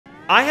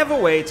I have a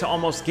way to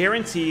almost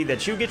guarantee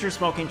that you get your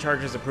smoking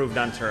charges approved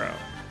on Turo.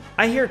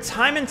 I hear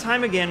time and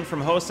time again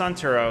from hosts on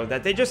Turo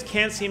that they just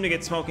can't seem to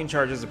get smoking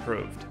charges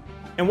approved.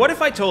 And what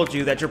if I told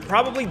you that you're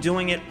probably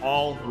doing it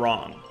all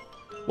wrong?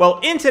 Well,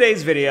 in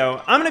today's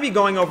video, I'm going to be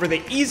going over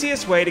the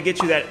easiest way to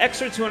get you that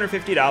extra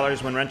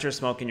 $250 when renters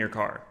smoke in your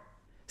car.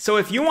 So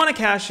if you want to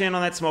cash in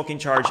on that smoking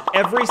charge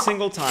every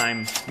single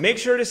time, make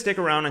sure to stick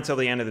around until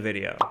the end of the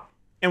video.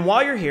 And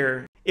while you're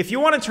here, if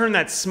you want to turn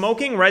that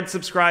smoking red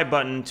subscribe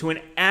button to an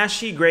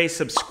ashy gray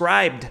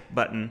subscribed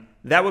button,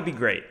 that would be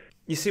great.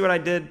 You see what I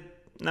did?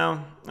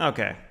 No?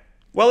 Okay.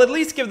 Well, at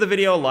least give the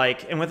video a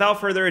like, and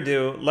without further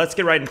ado, let's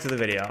get right into the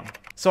video.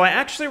 So I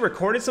actually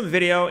recorded some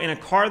video in a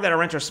car that a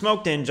renter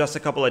smoked in just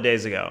a couple of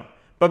days ago.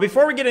 But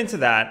before we get into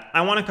that,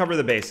 I want to cover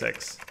the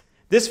basics.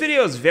 This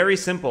video is very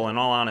simple in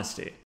all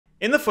honesty.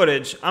 In the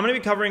footage, I'm going to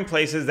be covering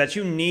places that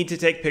you need to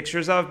take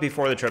pictures of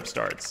before the trip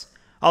starts.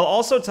 I'll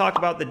also talk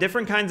about the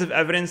different kinds of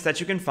evidence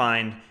that you can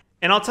find,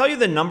 and I'll tell you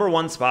the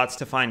 #1 spots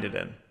to find it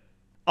in.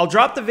 I'll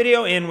drop the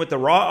video in with the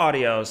raw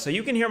audio so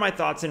you can hear my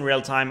thoughts in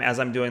real time as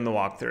I'm doing the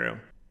walkthrough.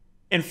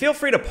 And feel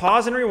free to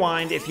pause and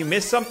rewind if you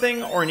missed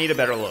something or need a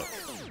better look.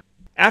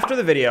 After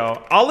the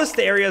video, I'll list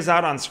the areas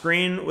out on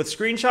screen with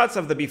screenshots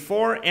of the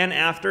before and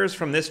afters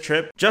from this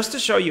trip just to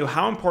show you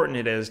how important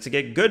it is to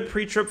get good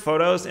pre-trip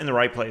photos in the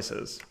right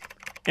places.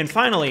 And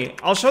finally,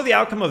 I'll show the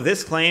outcome of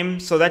this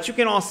claim so that you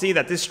can all see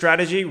that this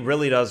strategy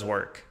really does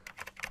work.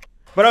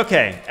 But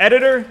okay,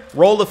 editor,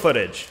 roll the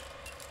footage.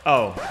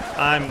 Oh,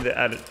 I'm the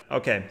edit.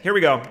 Okay, here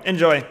we go.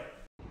 Enjoy.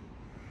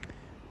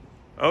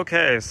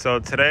 Okay, so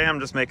today I'm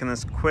just making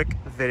this quick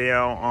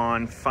video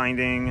on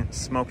finding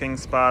smoking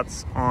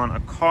spots on a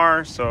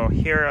car. So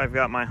here I've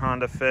got my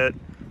Honda Fit.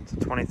 It's a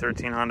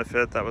 2013 Honda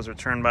Fit that was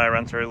returned by a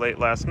renter late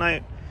last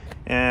night.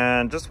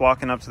 And just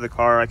walking up to the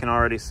car, I can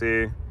already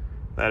see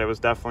that it was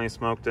definitely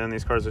smoked in.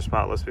 These cars are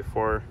spotless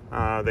before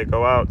they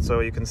go out,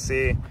 so you can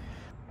see.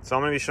 So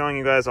I'm going to be showing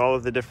you guys all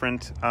of the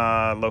different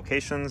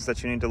locations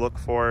that you need to look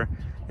for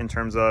in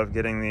terms of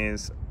getting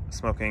these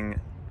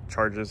smoking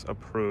charges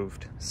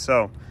approved.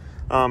 So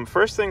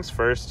first things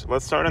first,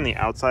 let's start on the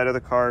outside of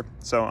the car.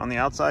 So on the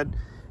outside,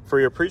 for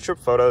your pre-trip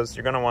photos,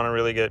 you're going to want to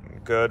really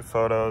get good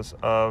photos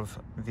of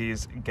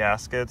these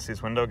gaskets,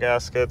 these window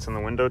gaskets and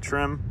the window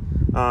trim,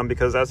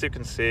 because as you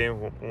can see,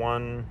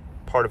 one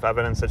part of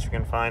evidence that you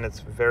can find,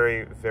 it's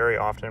very, very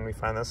often we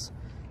find this,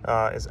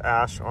 is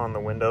ash on the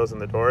windows and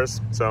the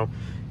doors. So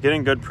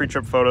getting good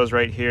pre-trip photos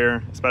right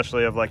here,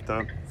 especially of like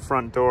the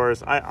front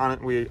doors.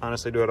 We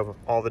honestly do it of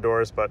all the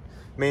doors, but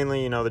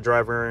mainly, you know, the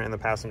driver and the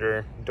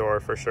passenger door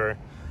for sure.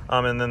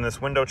 And then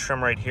this window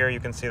trim right here,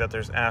 you can see that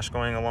there's ash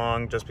going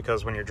along just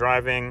because when you're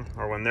driving,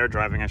 or when they're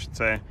driving, I should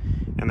say,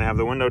 and they have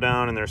the window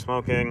down and they're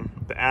smoking,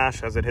 the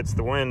ash, as it hits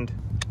the wind,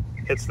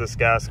 hits this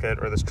gasket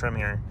or this trim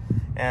here.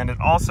 And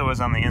it also is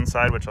on the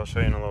inside, which I'll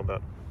show you in a little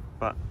bit.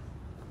 But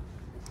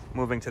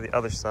moving to the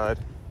other side,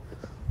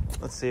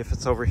 let's see if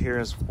it's over here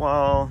as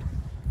well.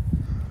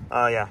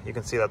 Yeah, you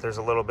can see that there's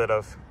a little bit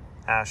of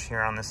ash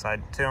here on this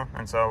side too.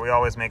 And so we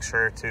always make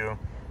sure to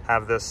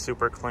have this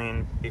super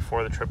clean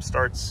before the trip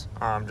starts,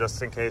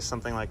 just in case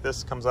something like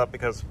this comes up,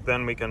 because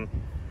then we can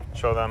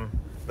show them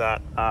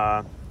that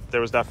there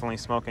was definitely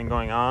smoking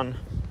going on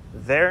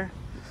there.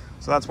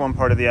 So that's one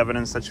part of the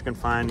evidence that you can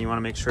find. You want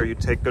to make sure you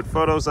take good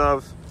photos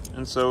of.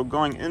 And so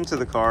going into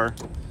the car,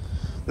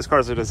 this car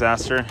is a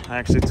disaster. I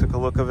actually took a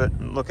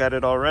look at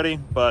it already,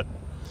 but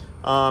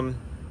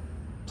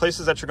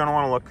places that you're going to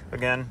want to look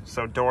again.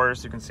 So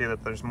doors, you can see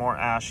that there's more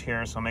ash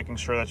here. So making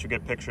sure that you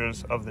get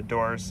pictures of the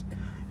doors.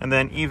 And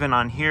then even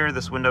on here,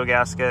 this window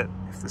gasket,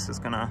 if this is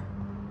going to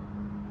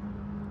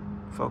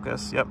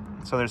focus. Yep.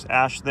 So there's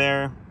ash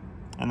there.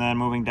 And then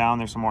moving down,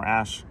 there's some more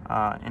ash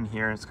in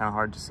here. It's kind of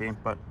hard to see,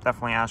 but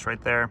definitely ash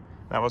right there.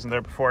 That wasn't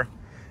there before.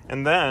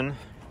 And then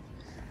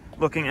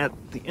looking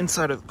at the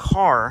inside of the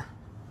car,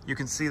 you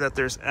can see that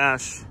there's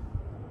ash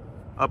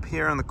up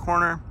here in the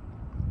corner.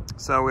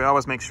 So we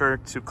always make sure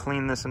to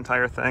clean this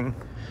entire thing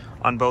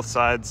on both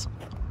sides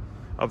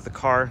of the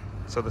car.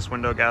 So this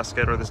window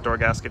gasket or this door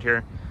gasket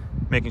here,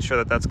 making sure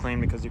that that's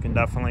clean, because you can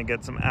definitely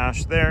get some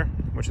ash there,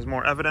 which is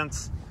more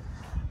evidence.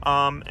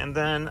 And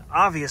then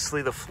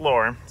obviously the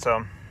floor.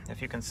 So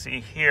if you can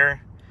see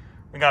here,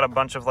 we got a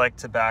bunch of like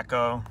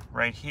tobacco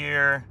right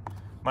here,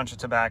 bunch of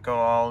tobacco,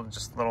 all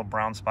just little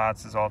brown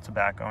spots is all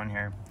tobacco in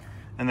here.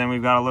 And then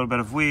we've got a little bit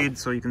of weed,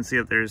 so you can see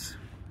that there's,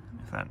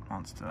 if that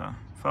wants to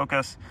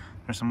focus,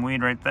 there's some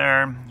weed right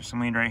there, there's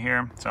some weed right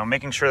here. So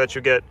making sure that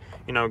you get,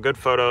 you know, good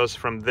photos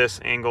from this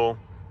angle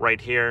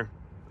right here,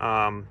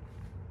 and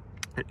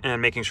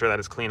making sure that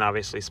it's clean,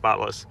 obviously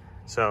spotless.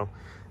 So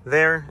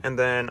there, and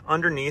then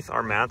underneath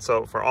our mats,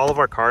 so for all of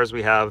our cars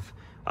we have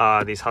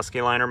these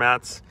Husky liner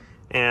mats,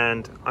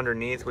 and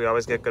underneath we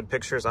always get good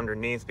pictures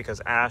underneath,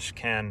 because ash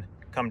can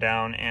come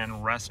down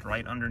and rest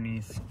right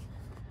underneath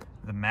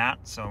the mat.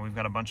 So we've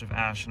got a bunch of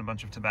ash and a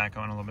bunch of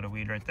tobacco and a little bit of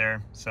weed right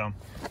there. So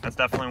that's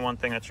definitely one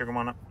thing that you're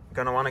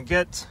gonna want to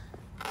get.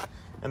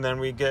 And then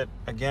we get,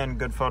 again,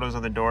 good photos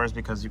of the doors,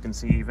 because you can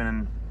see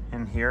even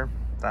in here,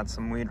 that's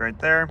some weed right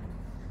there.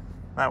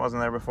 that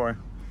wasn't there before.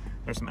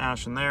 There's some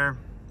ash in there,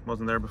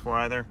 wasn't there before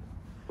either.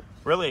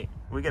 Really,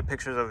 we get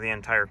pictures of the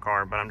entire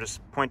car, but I'm just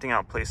pointing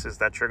out places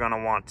that you're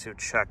gonna want to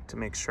check to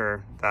make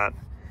sure that,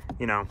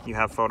 you know, you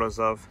have photos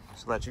of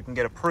so that you can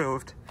get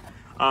approved.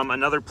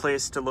 Another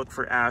place to look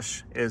for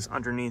ash is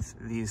underneath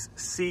these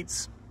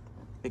seats,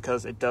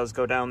 because it does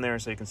go down there.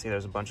 So you can see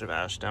there's a bunch of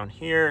ash down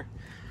here.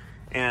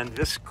 And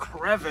this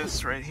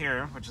crevice right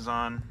here, which is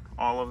on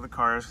all of the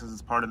cars because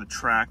it's part of the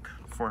track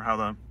for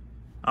how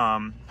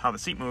the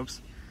seat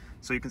moves.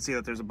 So you can see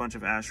that there's a bunch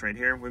of ash right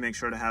here. We make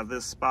sure to have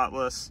this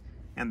spotless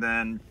and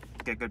then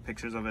get good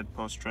pictures of it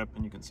post-trip,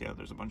 and you can see that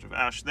there's a bunch of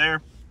ash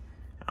there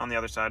on the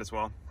other side as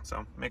well.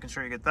 So making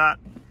sure you get that.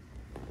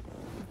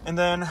 And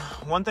then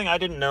one thing I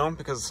didn't know,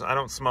 because I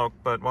don't smoke,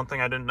 but one thing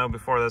I didn't know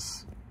before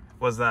this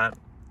was that,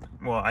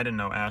 well, I didn't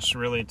know ash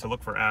really to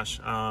look for ash,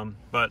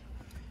 but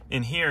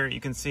in here you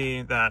can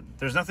see that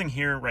there's nothing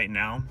here right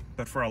now,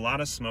 but for a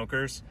lot of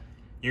smokers,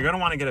 you're gonna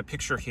wanna get a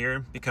picture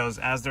here, because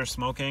as they're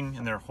smoking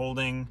and they're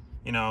holding,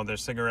 you know, their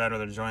cigarette or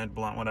their joint,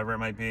 blunt, whatever it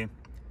might be,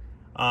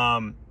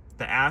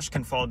 the ash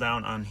can fall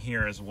down on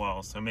here as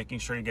well. So making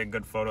sure you get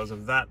good photos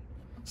of that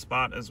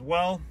spot as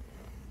well.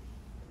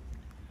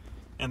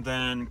 And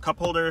then cup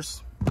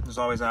holders, there's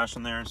always ash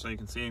in there. So you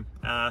can see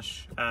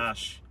ash,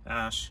 ash,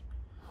 ash,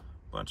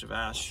 bunch of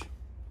ash.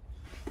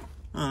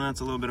 Oh,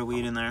 that's a little bit of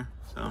weed in there.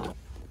 So,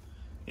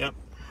 yep.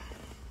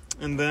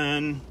 And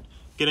then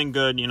getting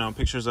good, you know,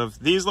 pictures of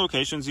these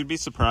locations. You'd be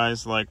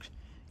surprised. Like,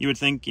 you would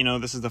think, you know,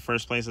 this is the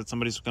first place that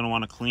somebody's going to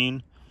want to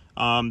clean.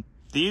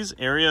 These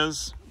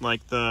areas,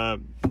 like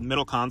the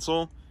middle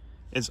console,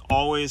 is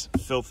always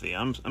filthy.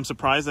 I'm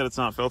surprised that it's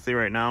not filthy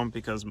right now,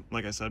 because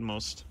like I said,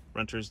 most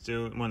renters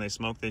do, when they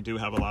smoke, they do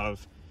have a lot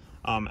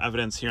of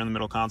evidence here in the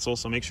middle console.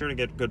 So make sure to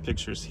get good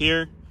pictures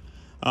here.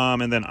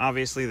 And then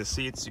obviously the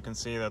seats, you can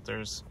see that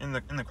there's, in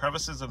the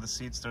crevices of the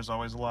seats, there's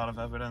always a lot of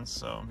evidence.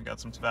 So we got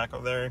some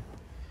tobacco there.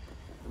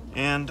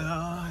 And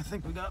I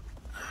think we got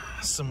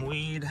some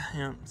weed,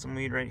 yeah, some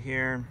weed right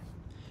here.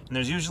 And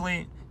there's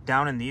usually,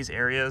 down in these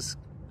areas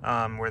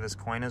where this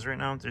coin is right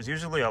now, there's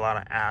usually a lot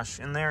of ash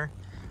in there.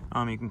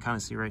 You can kind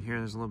of see right here,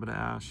 there's a little bit of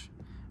ash,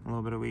 a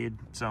little bit of weed.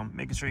 So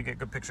making sure you get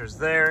good pictures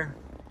there.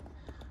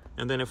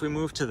 And then if we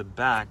move to the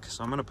back,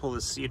 so I'm gonna pull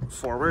this seat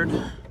forward.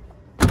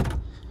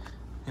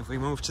 If we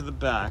move to the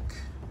back,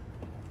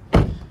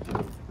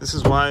 this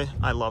is why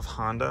I love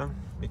Honda,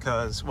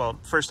 because, well,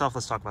 first off,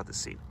 let's talk about the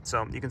seat.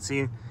 So you can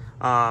see,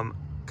 kind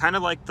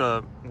of like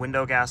the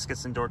window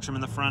gaskets and door trim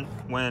in the front,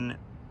 when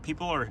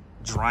people are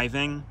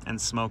driving and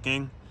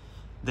smoking,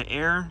 the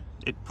air,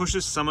 it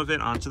pushes some of it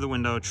onto the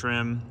window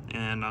trim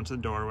and onto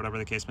the door, whatever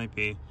the case might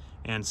be,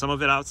 and some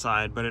of it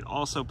outside, but it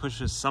also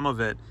pushes some of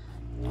it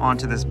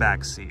onto this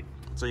back seat.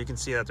 So you can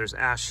see that there's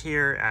ash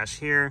here,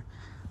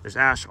 there's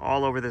ash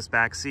all over this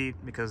back seat,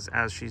 because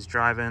as she's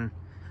driving,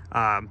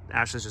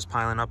 ash is just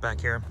piling up back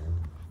here.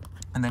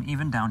 And then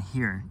even down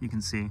here, you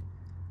can see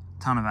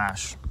a ton of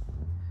ash.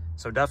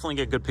 So definitely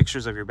get good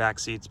pictures of your back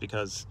seats,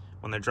 because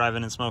when they're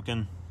driving and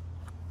smoking,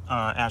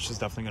 ash is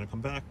definitely gonna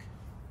come back.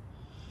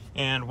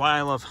 And why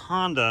I love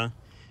Honda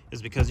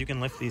is because you can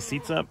lift these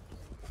seats up,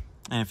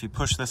 and if you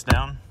push this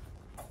down,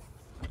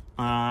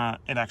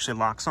 it actually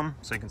locks them.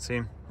 So you can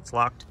see it's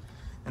locked.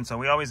 And so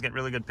we always get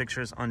really good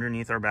pictures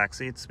underneath our back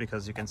seats,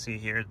 because you can see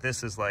here,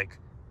 this is like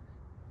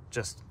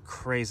just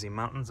crazy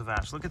mountains of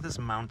ash. Look at this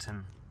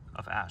mountain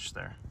of ash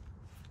there.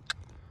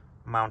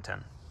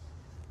 Mountain.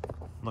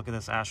 Look at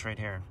this ash right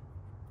here.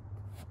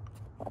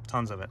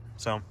 Tons of it.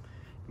 So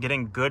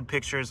getting good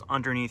pictures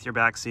underneath your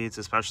back seats,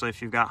 especially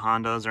if you've got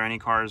Hondas or any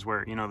cars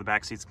where, you know, the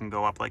back seats can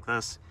go up like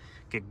this,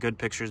 get good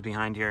pictures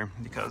behind here,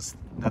 because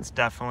that's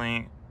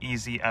definitely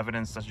easy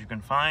evidence that you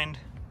can find.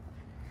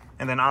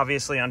 And then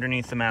obviously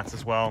underneath the mats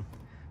as well,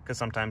 because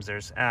sometimes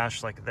there's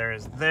ash like there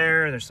is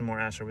there, there's some more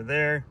ash over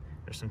there,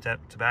 there's some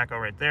tobacco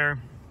right there.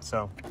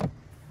 So,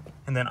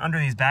 and then under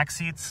these back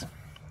seats,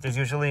 there's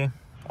usually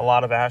a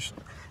lot of ash,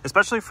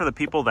 especially for the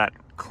people that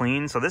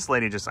clean. So this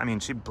lady just, I mean,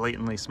 she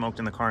blatantly smoked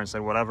in the car and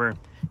said, whatever,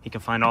 he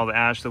can find all the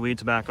ash, the weed,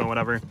 tobacco,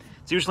 whatever.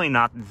 It's usually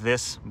not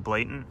this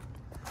blatant.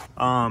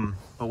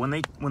 But when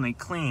they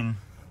clean,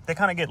 they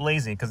kind of get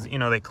lazy, because, you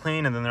know, they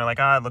clean and then they're like,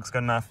 ah, it looks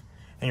good enough.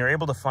 And you're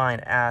able to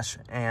find ash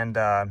and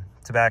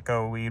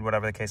tobacco, weed,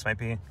 whatever the case might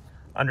be,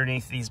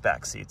 underneath these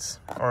back seats,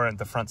 or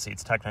the front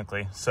seats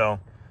technically. So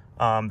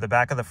the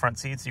back of the front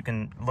seats, you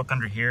can look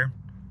under here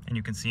and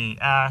you can see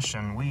ash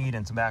and weed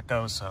and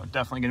tobacco. So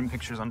definitely getting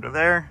pictures under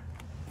there.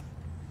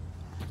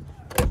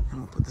 And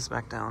we'll put this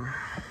back down.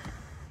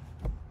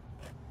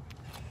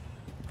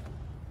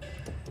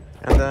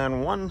 And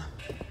then one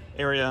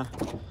area,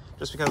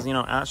 just because, you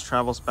know, ash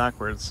travels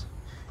backwards,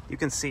 you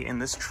can see in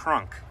this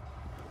trunk,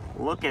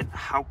 look at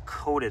how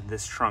coated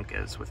this trunk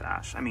is with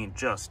ash. I mean,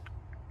 just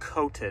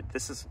coated.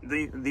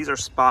 These are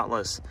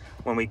spotless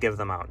when we give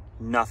them out.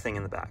 Nothing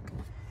in the back.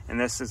 And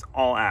this is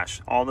all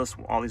ash. All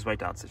these white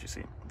dots that you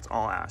see, it's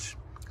all ash.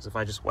 Because if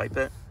I just wipe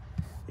it,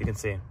 you can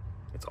see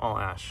it's all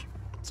ash.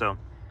 So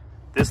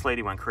this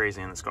lady went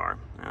crazy in this car.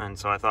 And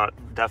so I thought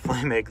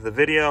definitely make the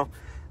video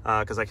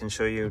because I can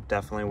show you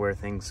definitely where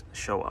things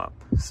show up.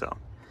 So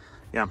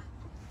yeah,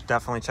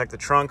 definitely check the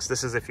trunks.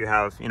 This is if you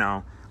have, you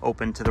know,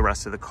 open to the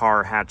rest of the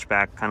car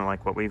hatchback, kind of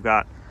like what we've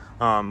got.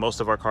 Most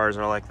of our cars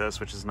are like this,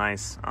 which is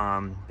nice,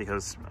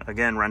 because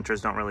again,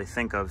 renters don't really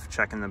think of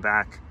checking the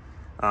back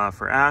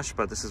for ash,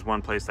 but this is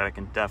one place that I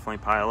can definitely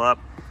pile up.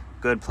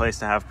 Good place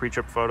to have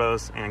pre-trip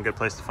photos and good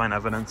place to find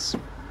evidence.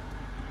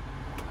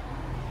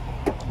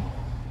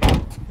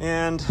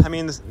 And I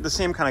mean, the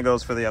same kind of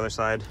goes for the other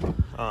side.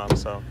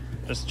 So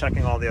just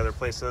checking all the other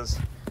places.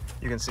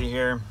 You can see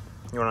here,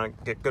 you want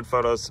to get good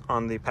photos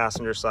on the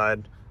passenger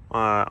side,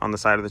 on the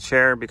side of the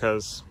chair,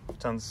 because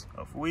tons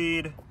of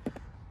weed,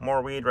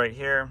 more weed right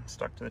here,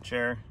 stuck to the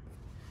chair,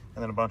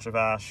 and then a bunch of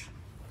ash.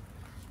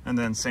 And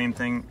then same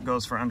thing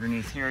goes for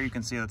underneath here. You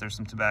can see that there's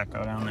some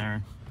tobacco down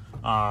there.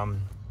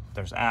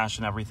 There's ash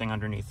and everything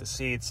underneath the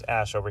seats,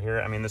 ash over here.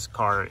 I mean, this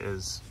car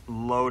is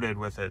loaded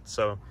with it.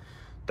 So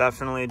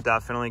definitely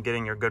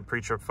getting your good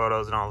pre-trip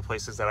photos in all the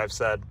places that I've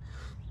said.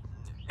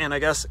 And I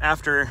guess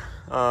after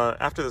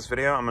this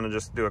video, I'm gonna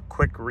just do a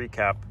quick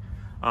recap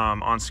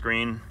on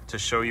screen to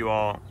show you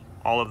all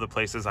of the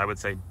places I would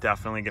say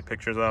definitely get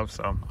pictures of.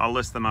 So I'll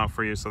list them out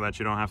for you so that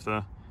you don't have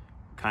to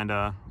kind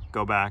of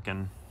go back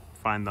and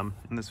find them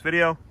in this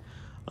video.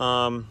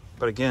 But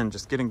again,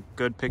 just getting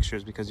good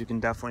pictures, because you can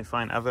definitely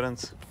find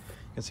evidence.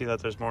 You can see that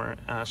there's more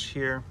ash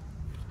here.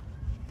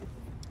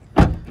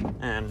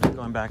 And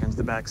going back into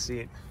the back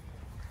seat,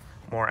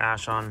 more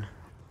ash on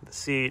the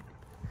seat.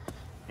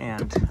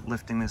 And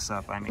lifting this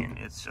up, I mean,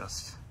 it's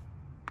just,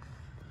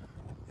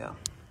 yeah,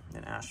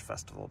 an ash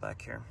festival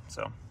back here.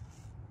 So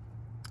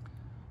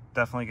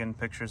definitely getting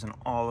pictures in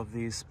all of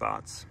these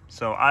spots.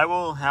 So I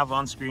will have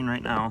on screen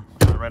right now,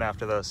 right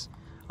after this,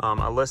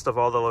 a list of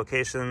all the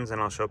locations, and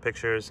I'll show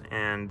pictures,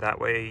 and that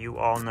way you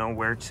all know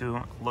where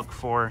to look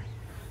for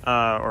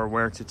or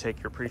where to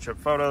take your pre-trip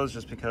photos,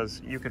 just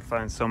because you could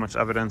find so much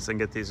evidence and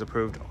get these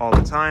approved all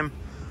the time.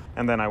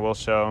 And then I will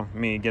show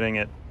me getting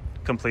it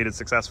completed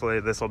successfully.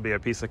 This will be a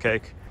piece of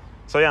cake.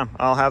 So yeah,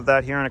 I'll have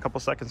that here in a couple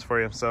seconds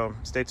for you. So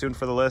stay tuned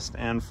for the list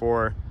and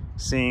for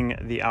seeing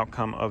the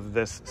outcome of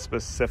this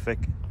specific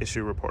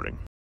issue reporting.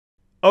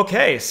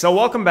 Okay, so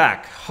welcome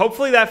back.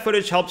 Hopefully that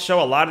footage helps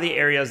show a lot of the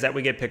areas that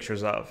we get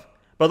pictures of.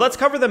 But let's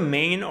cover the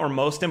main or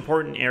most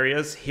important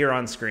areas here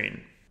on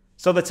screen.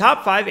 So the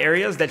top 5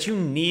 areas that you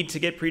need to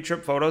get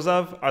pre-trip photos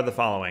of are the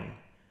following: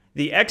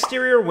 the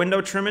exterior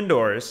window trim and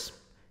doors,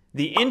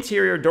 the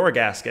interior door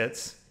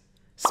gaskets,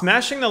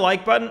 smashing the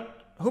like button.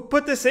 Who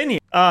put this in here?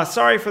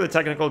 Sorry for the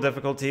technical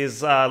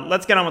difficulties.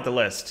 Let's get on with the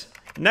list.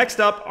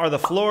 Next up are the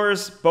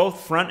floors,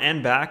 both front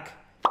and back,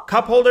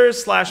 cup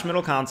holders /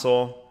 middle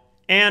console,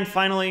 and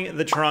finally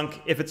the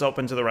trunk if it's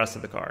open to the rest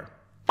of the car.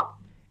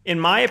 In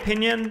my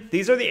opinion,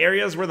 these are the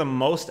areas where the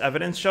most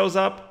evidence shows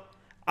up.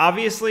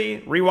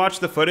 Obviously, rewatch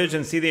the footage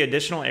and see the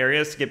additional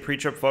areas to get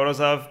pre-trip photos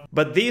of,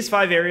 but these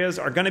 5 areas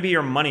are going to be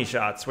your money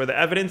shots where the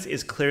evidence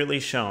is clearly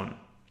shown.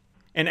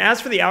 And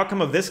as for the outcome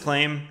of this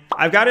claim,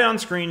 I've got it on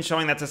screen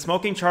showing that the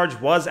smoking charge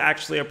was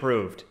actually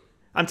approved.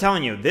 I'm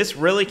telling you, this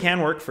really can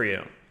work for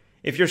you.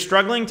 If you're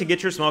struggling to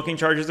get your smoking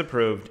charges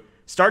approved,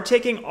 start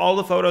taking all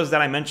the photos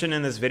that I mentioned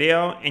in this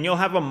video, and you'll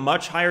have a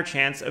much higher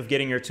chance of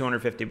getting your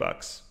 250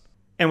 bucks.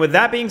 And with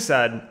that being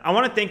said, I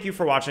want to thank you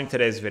for watching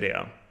today's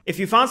video. If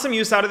you found some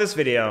use out of this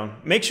video,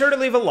 make sure to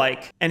leave a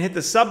like and hit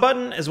the sub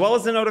button as well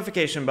as the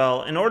notification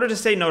bell in order to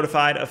stay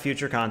notified of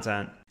future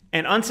content.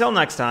 And until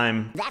next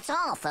time, that's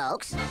all,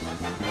 folks.